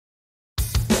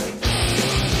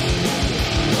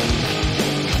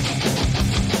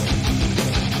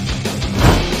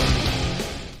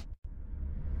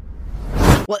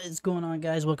What is going on,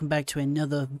 guys? Welcome back to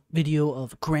another video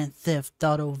of Grand Theft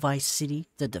Auto Vice City,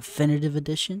 the definitive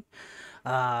edition.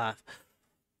 Where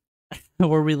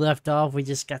we left off, we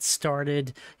just got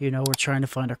started. You know, we're trying to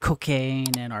find our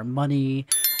cocaine and our money,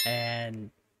 and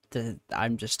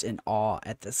I'm just in awe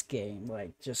at this game.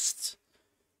 Like, just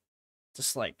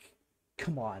like,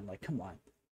 come on, come on.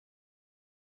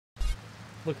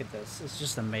 Look at this. It's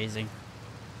just amazing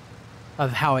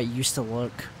of how it used to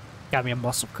look. Got me a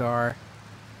muscle car.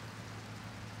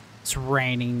 It's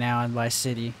raining now in Vice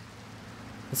City.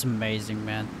 It's amazing,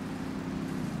 man.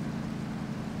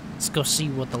 Let's go see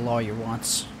what the lawyer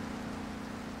wants.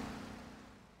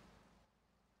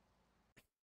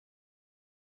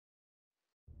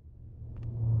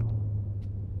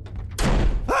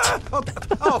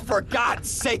 Oh, for God's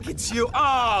sake, it's you.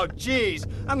 Oh,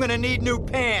 jeez. I'm gonna need new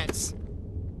pants.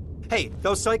 Hey,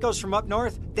 those psychos from up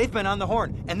north, they've been on the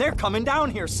horn, and they're coming down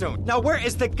here soon. Now, where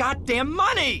is the goddamn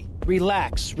money?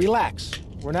 Relax, relax.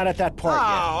 We're not at that part yet.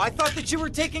 Oh, I thought that you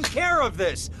were taking care of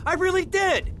this. I really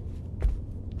did.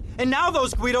 And now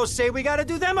those Guidos say we gotta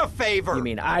do them a favor. You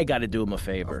mean I gotta do him a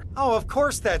favor? Oh, of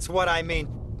course that's what I mean.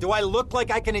 Do I look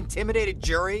like I can intimidate a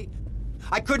jury?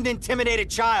 I couldn't intimidate a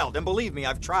child, and believe me,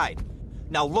 I've tried.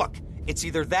 Now look, it's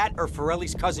either that or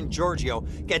Forelli's cousin Giorgio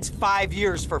gets 5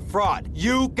 years for fraud.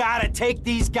 You gotta take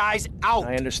these guys out.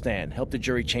 I understand. Help the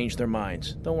jury change their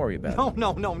minds. Don't worry about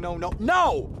it.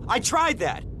 No! I tried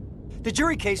that. The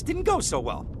jury case didn't go so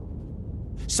well.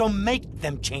 So make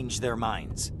them change their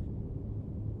minds.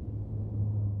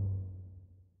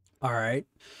 All right.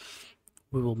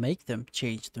 We will make them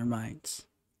change their minds.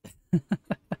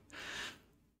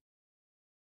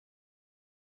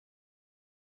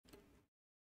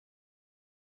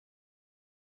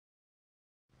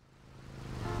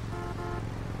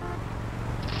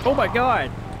 Oh my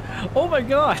god! Oh my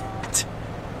god!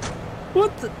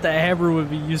 What the hammer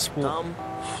would be useful? Dumb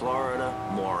Florida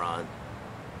moron.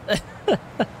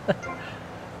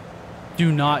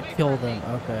 Do not kill them.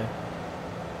 Okay.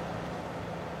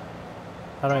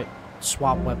 How do I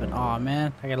swap weapon? Aw,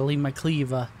 man. I gotta leave my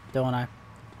cleaver, don't I?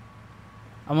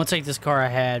 I'm gonna take this car I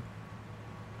had.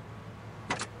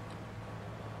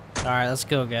 Alright, let's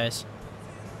go, guys.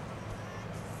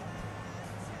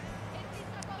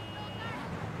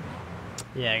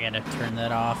 Yeah, I gotta turn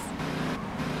that off.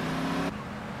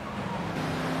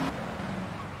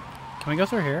 Can we go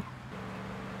through here?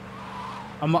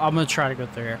 I'm gonna try to go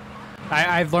through here.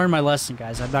 I've learned my lesson,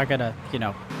 guys. I'm not gonna, you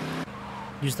know,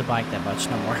 use the bike that much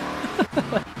no more.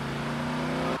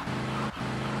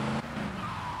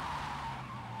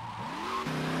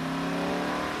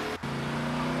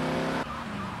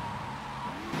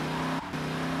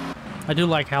 I do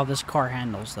like how this car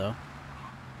handles, though.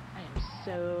 I am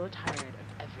so tired of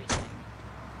everything.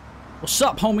 What's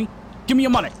up, homie? Give me your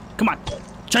money. Come on.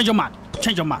 Change your mind.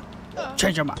 Change your mind.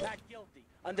 Change your mind. Not guilty.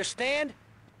 Understand?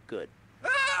 Good.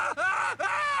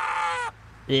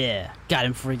 Yeah. Got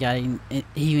him before he got in. He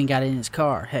even got in his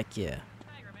car. Heck yeah.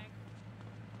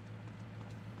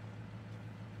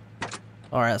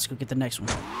 Alright, let's go get the next one.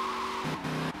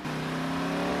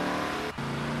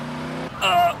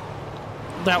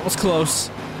 That was close.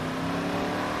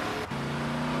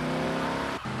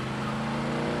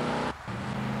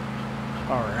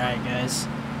 Alright, guys.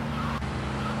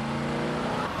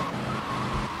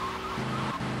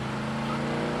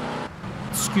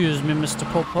 Excuse me,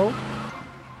 Mr. Popo.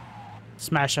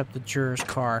 Smash up the juror's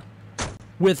car.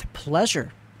 With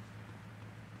pleasure.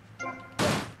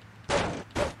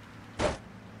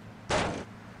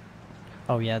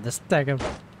 Oh yeah, this thing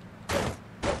of...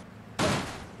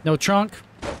 No trunk?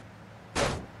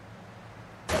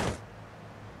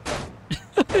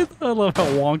 I love how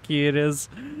wonky it is.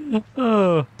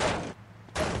 Oh.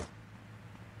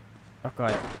 Oh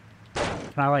god.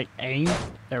 Can I like aim?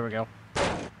 There we go.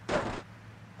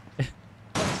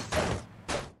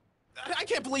 I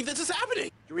can't believe this is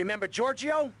happening. You remember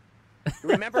Giorgio? You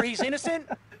remember he's innocent?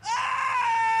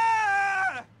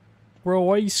 Bro,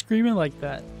 why are you screaming like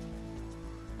that?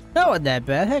 That wasn't that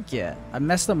bad. Heck yeah. I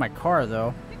messed up my car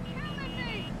though.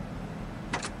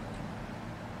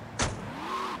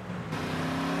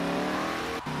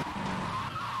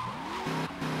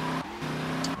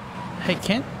 Hey,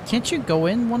 can't you go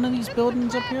in one of these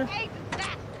buildings up here?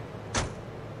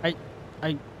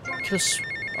 I just...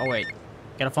 Oh wait,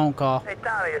 got a phone call. Hey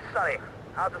Tommy, it's Sonny.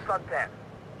 How's the suntan?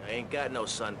 I ain't got no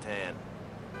suntan.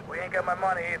 We ain't got my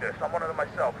money either, so I'm one of them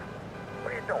myself.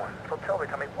 What are you doing? So tell me,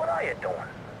 Tommy, what are you doing?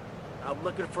 I'm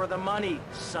looking for the money,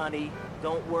 Sonny.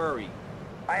 Don't worry.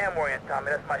 I am worrying,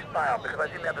 Tommy. That's my style, because I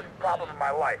seem to have this problem in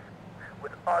my life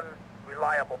with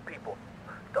unreliable people.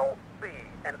 Don't be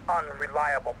an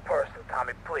unreliable person,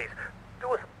 Tommy, please. Do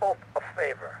us both a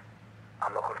favor.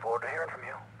 I'm looking forward to hearing from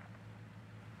you.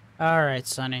 All right,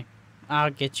 Sonny. I'll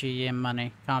get you your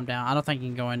money. Calm down. I don't think you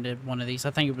can go into one of these.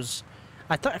 I think it was...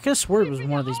 I could have swore it was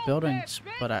one of these buildings,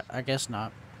 but I guess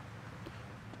not.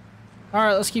 All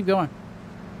right, let's keep going.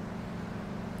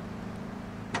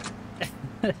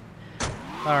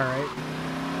 All right.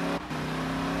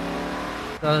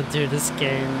 Oh, dude, this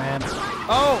game, man.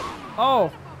 Oh!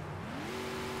 Oh!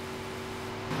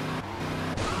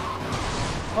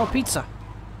 Oh, pizza.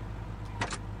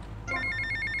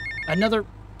 Another...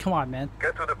 Come on, man.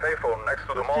 Get to the payphone next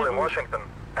to the mall in Washington.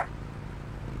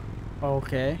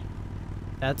 Okay.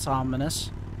 That's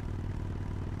ominous.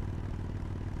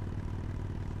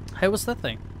 Hey, what's that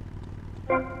thing?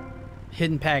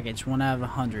 Hidden package, 1 out of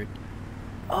 100.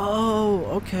 Oh,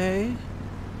 okay.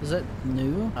 Is that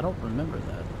new? I don't remember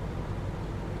that.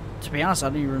 To be honest, I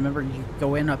don't even remember you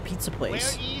go in a pizza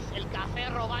place. Where is el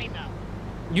café Robaina?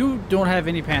 You don't have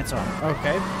any pants on.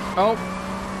 Okay. Oh.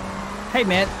 Hey,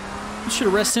 man. You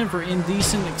should arrest him for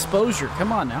indecent exposure.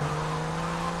 Come on now.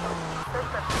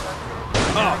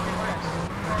 Oh.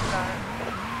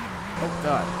 Oh,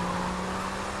 God.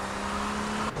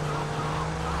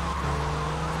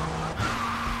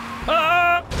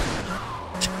 Ah!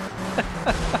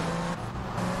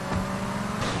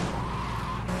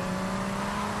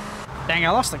 Dang, I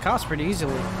lost the cops pretty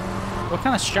easily. What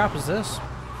kind of shop is this?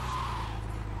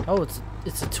 Oh,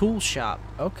 it's a tool shop.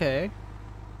 Okay.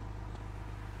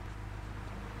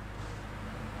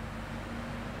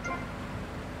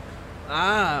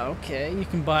 Ah, okay. You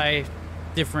can buy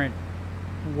different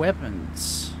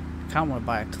weapons. I kind of want to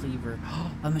buy a cleaver.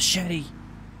 A machete.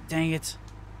 Dang it.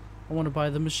 I want to buy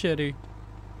the machete.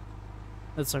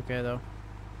 That's okay, though.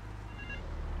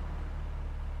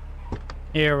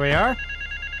 Here we are.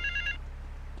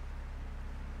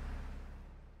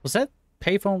 Was that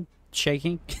payphone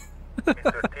shaking?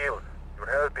 Mr. Steele, your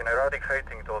help in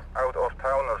eradicating those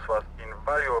out-of-towners was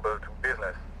invaluable to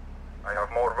business. I have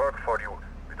more work for you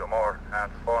with a more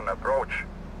hands-on approach.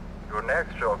 Your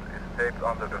next job is taped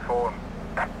under the phone.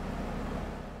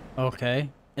 Okay.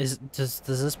 Does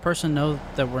this person know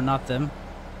that we're not them?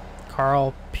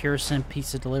 Carl Pearson,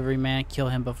 pizza delivery man. Kill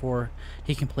him before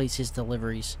he completes his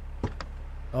deliveries.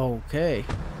 Okay.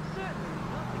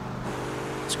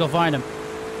 Let's go find him.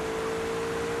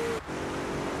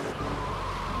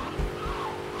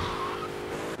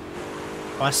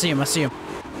 Oh, I see him. I see him.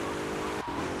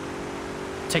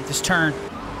 Take this turn.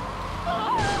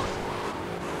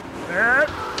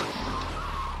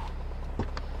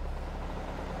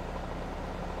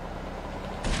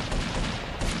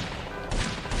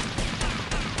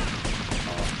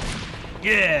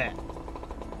 Yeah.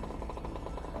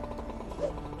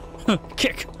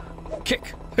 Kick.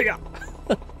 Kick. Yeah.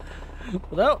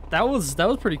 Well, that was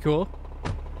pretty cool.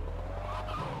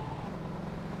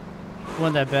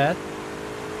 Wasn't that bad?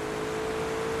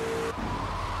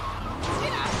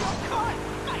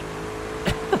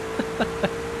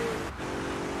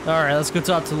 Alright, let's go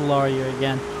talk to the lawyer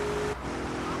again.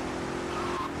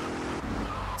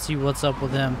 See what's up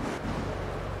with him.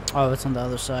 Oh, it's on the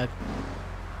other side.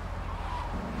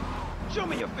 Show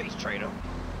me your face, traitor.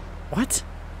 What?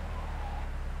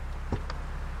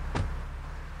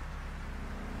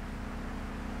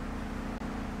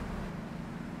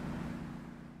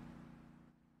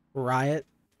 Riot?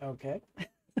 Okay.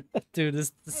 Dude,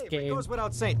 this Hey, game. it goes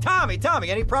without saying. Tommy,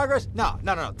 any progress? No.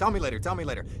 Tell me later.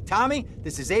 Tommy,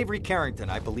 this is Avery Carrington.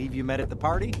 I believe you met at the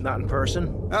party. Not in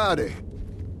person. Howdy.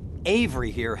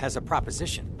 Avery here has a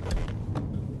proposition.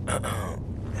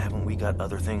 Haven't we got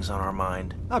other things on our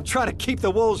mind? I'm trying to keep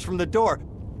the wolves from the door.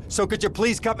 So could you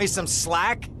please cut me some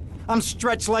slack? I'm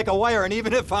stretched like a wire, and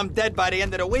even if I'm dead by the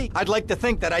end of the week, I'd like to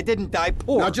think that I didn't die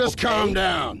poor. Now just okay? calm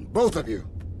down, both of you.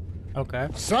 Okay.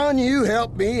 Son, you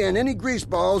help me, and any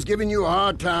greaseballs giving you a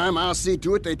hard time, I'll see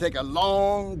to it they take a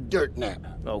long dirt nap.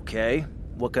 Okay.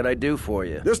 What could I do for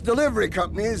you? This delivery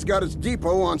company's got its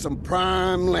depot on some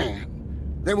prime land.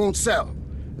 They won't sell.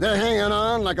 They're hanging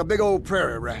on like a big old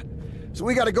prairie rat. So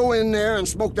we gotta go in there and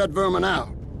smoke that vermin out.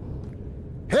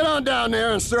 Head on down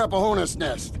there and stir up a hornet's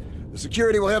nest. The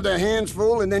security will have their hands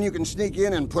full, and then you can sneak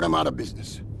in and put them out of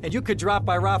business. And you could drop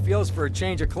by Raphael's for a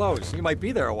change of clothes. You might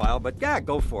be there a while, but yeah,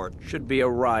 go for it. Should be a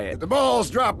riot. If the balls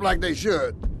drop like they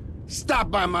should, stop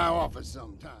by my office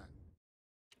sometime.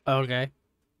 Okay.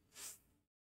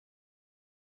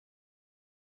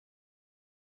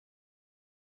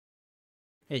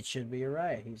 It should be a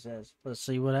riot, he says. Let's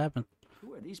see what happened.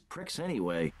 Who are these pricks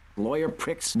anyway? Lawyer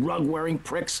pricks, rug-wearing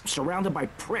pricks, surrounded by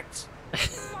pricks.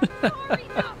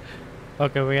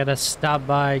 Okay, we gotta stop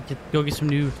by, go get some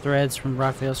new threads from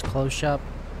Raphael's clothes shop.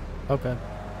 Okay,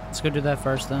 let's go do that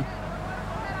first then.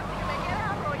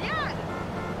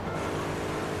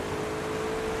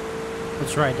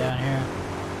 It's right down here.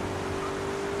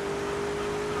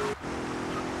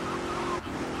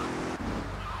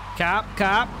 Cop,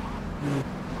 cop.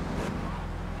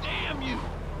 Damn you!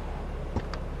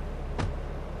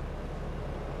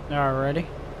 Alrighty.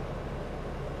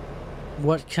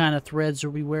 What kind of threads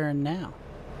are we wearing now?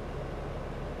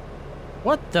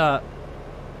 What the?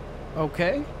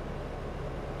 Okay.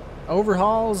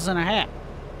 Overhauls and a hat.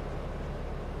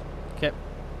 Okay.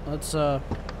 Let's, go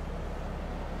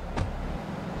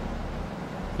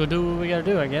do what we gotta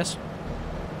do, I guess.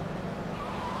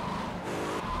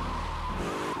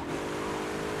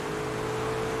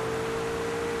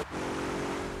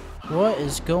 What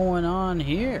is going on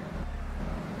here?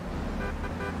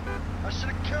 I should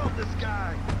have killed this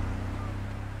guy.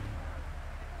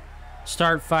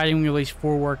 Start fighting when you release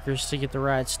 4 workers to get the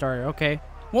ride started. Okay.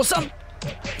 What's up?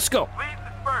 Let's go. Please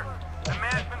disperse. The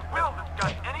management will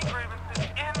discuss any grievances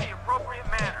in the appropriate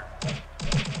manner.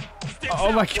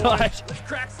 Oh my god. Let's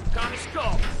crack some commie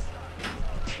skulls.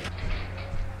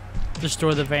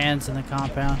 Destroy the vans in the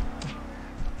compound.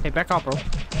 Hey, back off, bro.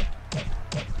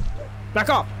 Back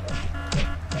off.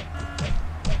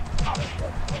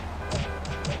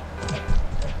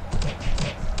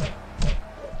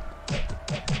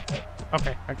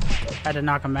 Okay, I had to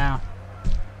knock him out.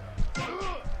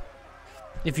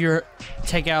 If you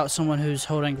take out someone who's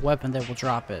holding a weapon, they will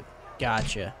drop it.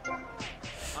 Gotcha.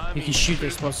 You can shoot the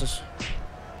explosives.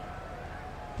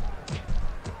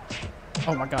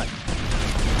 Oh my god.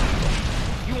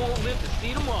 You won't live to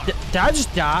see tomorrow. Did I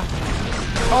just die?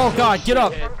 Oh god, get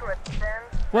up!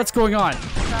 What's going on?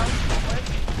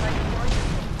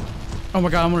 Oh my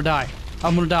god, I'm gonna die.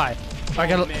 I'm gonna die. I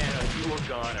gotta... Man, you were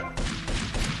gonna.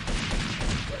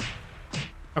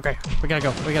 Okay, we gotta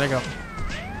go. We gotta go.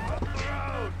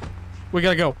 We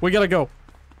gotta go. We gotta go.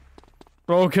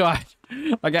 Oh god.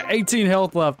 I got 18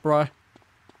 health left, bro.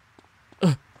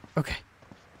 Okay.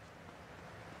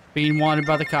 Being wanted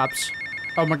by the cops.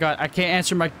 Oh my god, I can't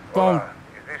answer my phone.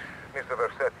 Is this Mr.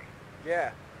 Versetti?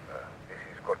 Yeah. This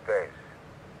is Cortez.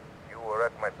 You were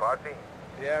at my party?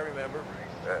 Yeah, I remember.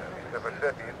 Mr.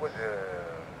 Versetti, it was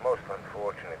a most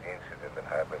unfortunate incident that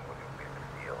happened with your business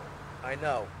deal. I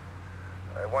know.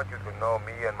 I want you to know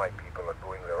me and my people are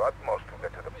doing their utmost to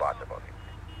get to the bottom of it.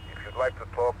 If you'd like to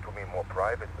talk to me more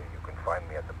privately, you can find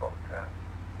me at the boat,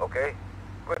 Okay?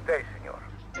 Good day, senor.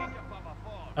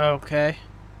 Okay.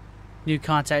 New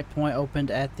contact point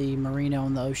opened at the marina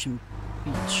on the ocean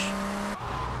beach.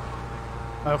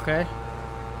 Okay.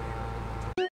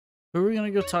 Who are we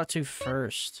gonna go talk to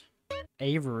first?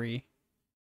 Avery.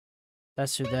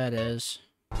 That's who that is.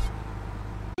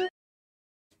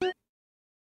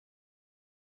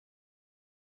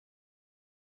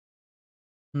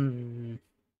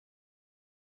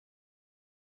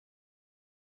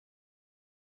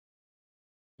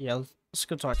 Yeah, let's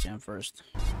go talk to him first.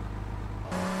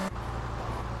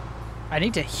 I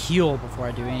need to heal before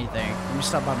I do anything. Let me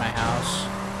stop by my house.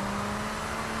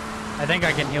 I think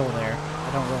I can heal there.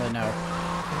 I don't really know.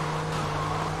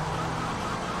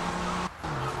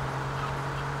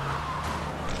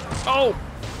 Oh!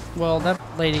 Well, that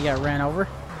lady got ran over.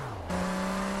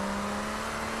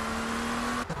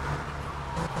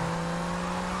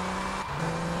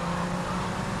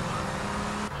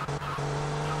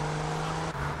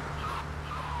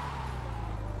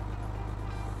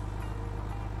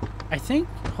 I think,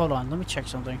 hold on, let me check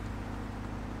something.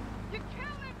 You're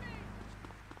killing me!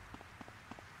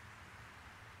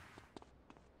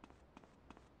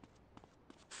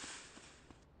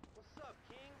 What's up,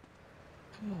 King?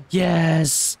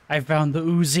 Yes! I found the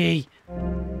Uzi!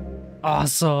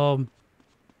 Awesome!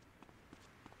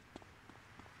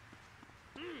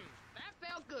 That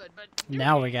felt good, but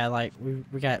Now we got like,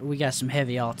 we got some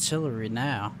heavy artillery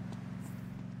now.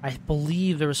 I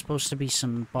believe there was supposed to be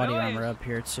some body armor up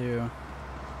here too.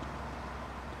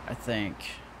 I think.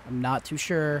 I'm not too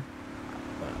sure,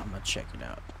 but I'm gonna check it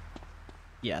out.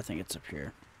 Yeah, I think it's up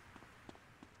here.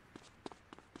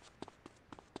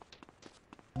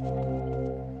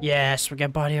 Yes, we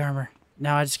got body armor.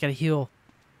 Now I just gotta heal.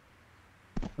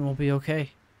 And we'll be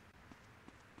okay.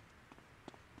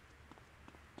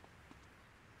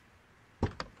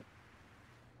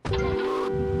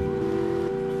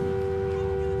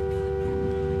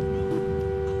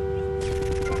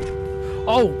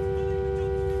 Oh!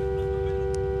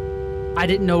 I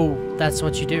didn't know that's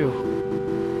what you do.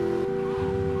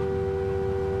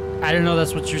 I didn't know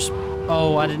that's what you're...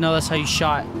 Oh, I didn't know that's how you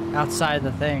shot outside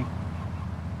the thing.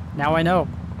 Now I know.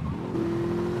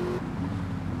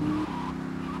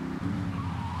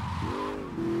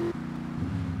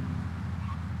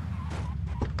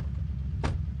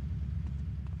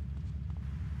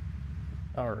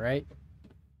 All right.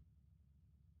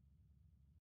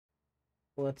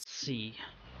 Let's see.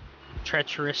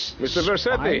 Treacherous. Mr.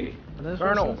 Vercetti, spy?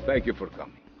 Colonel, thank you for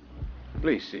coming.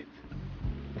 Please sit.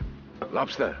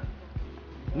 Lobster?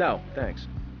 No, thanks.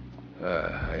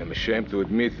 I am ashamed to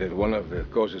admit that one of the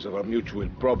causes of our mutual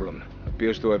problem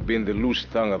appears to have been the loose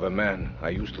tongue of a man I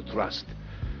used to trust.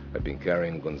 I've been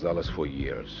carrying Gonzalez for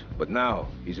years, but now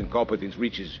his incompetence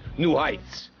reaches new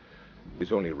heights.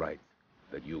 It's only right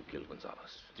that you kill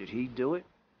Gonzalez. Did he do it?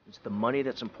 It's the money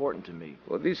that's important to me.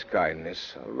 For this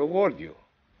kindness, I'll reward you.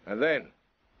 And then,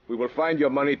 we will find your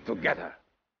money together.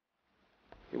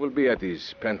 He will be at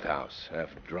his penthouse, half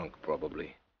drunk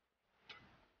probably.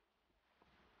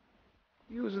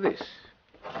 Use this.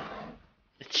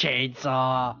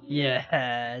 Chainsaw.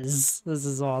 Yes. This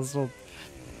is awesome.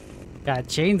 Got a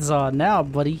chainsaw now,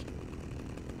 buddy.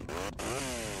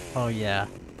 Oh yeah.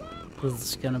 This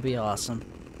is gonna be awesome.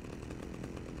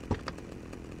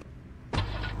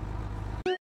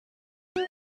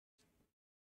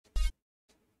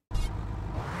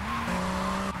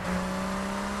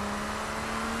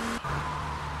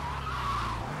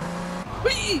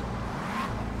 Whee!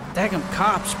 Daggum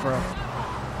cops, bro.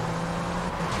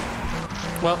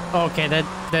 Well, okay,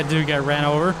 that dude got ran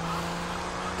over.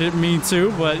 Didn't mean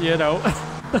to, but you know.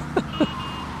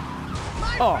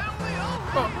 Oh.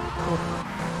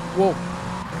 Whoa.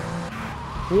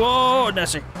 Whoa,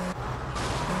 Nessie.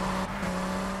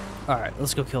 Alright,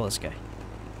 let's go kill this guy.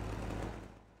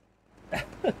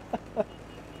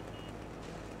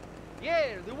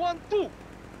 Yeah, the one too.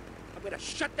 I'm gonna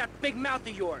shut that big mouth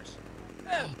of yours.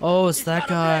 Oh, it's that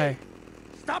guy.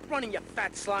 Stop running, you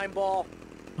fat slime ball.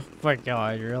 Oh my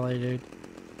god, really, dude?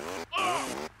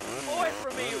 Away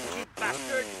from me, you cheap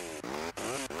bastard.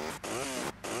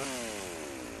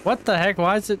 What the heck?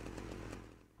 Why is it?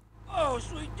 Oh,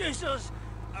 sweet Jesus.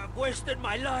 I've wasted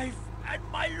my life and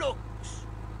my looks.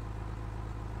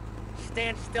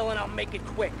 Stand still and I'll make it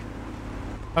quick.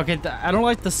 Okay, I don't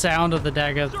like the sound of the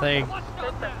dagger thing.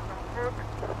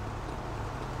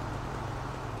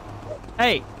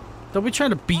 Hey, don't be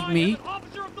trying to beat me.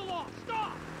 Officer of the law,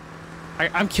 stop!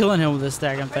 I'm killing him with this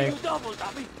daggum Pay thing. you double,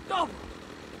 Dobby, double.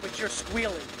 But you're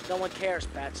squealing. No one cares,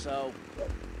 Fatso.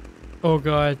 Oh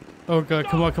god. Oh god,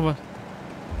 come on, come on.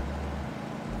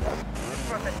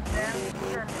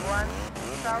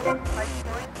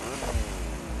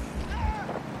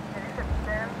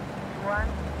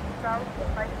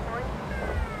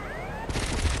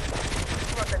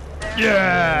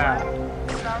 Yeah!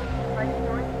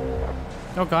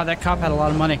 Oh god, that cop had a lot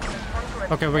of money.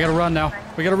 Okay, we gotta run now.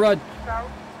 We gotta run.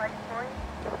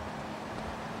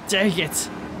 Dang it.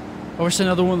 I wish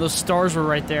another one of those stars were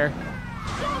right there.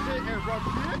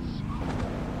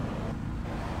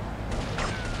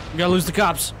 We gotta lose the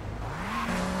cops.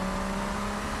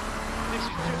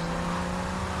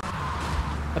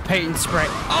 A paint and spray.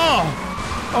 Oh!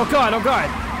 Oh god, oh god.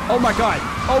 Oh my god.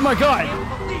 Oh my god.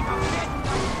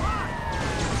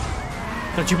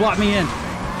 Don't you block me in.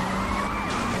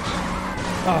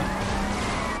 Oh.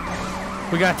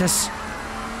 We got this.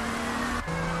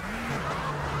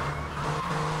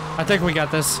 I think we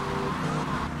got this.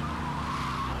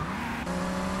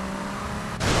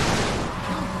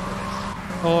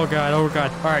 Oh god, oh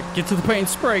god. Alright, get to the paint and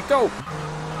spray, go!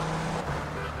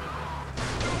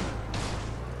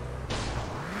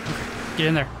 Get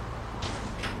in there.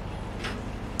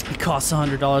 It costs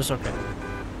 $100, okay.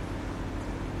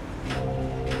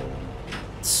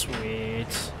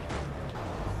 Sweet.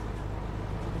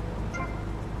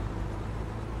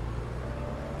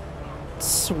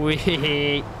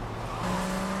 Sweet.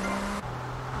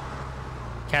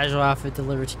 Casual outfit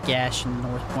delivered to Gash in the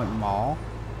North Point Mall.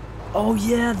 Oh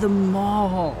yeah, the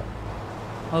mall.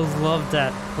 I love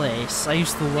that place. I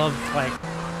used to love, like,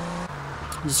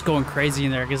 just going crazy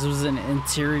in there because it was an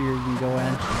interior you can go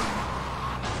in.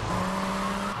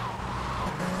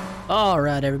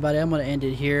 Alright everybody, I'm going to end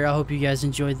it here. I hope you guys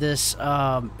enjoyed this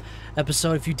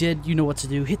episode. If you did, you know what to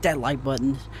do. Hit that like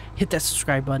button, hit that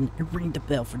subscribe button, and ring the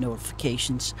bell for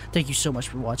notifications. Thank you so much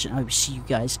for watching. I will see you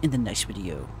guys in the next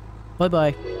video. Bye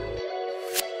bye.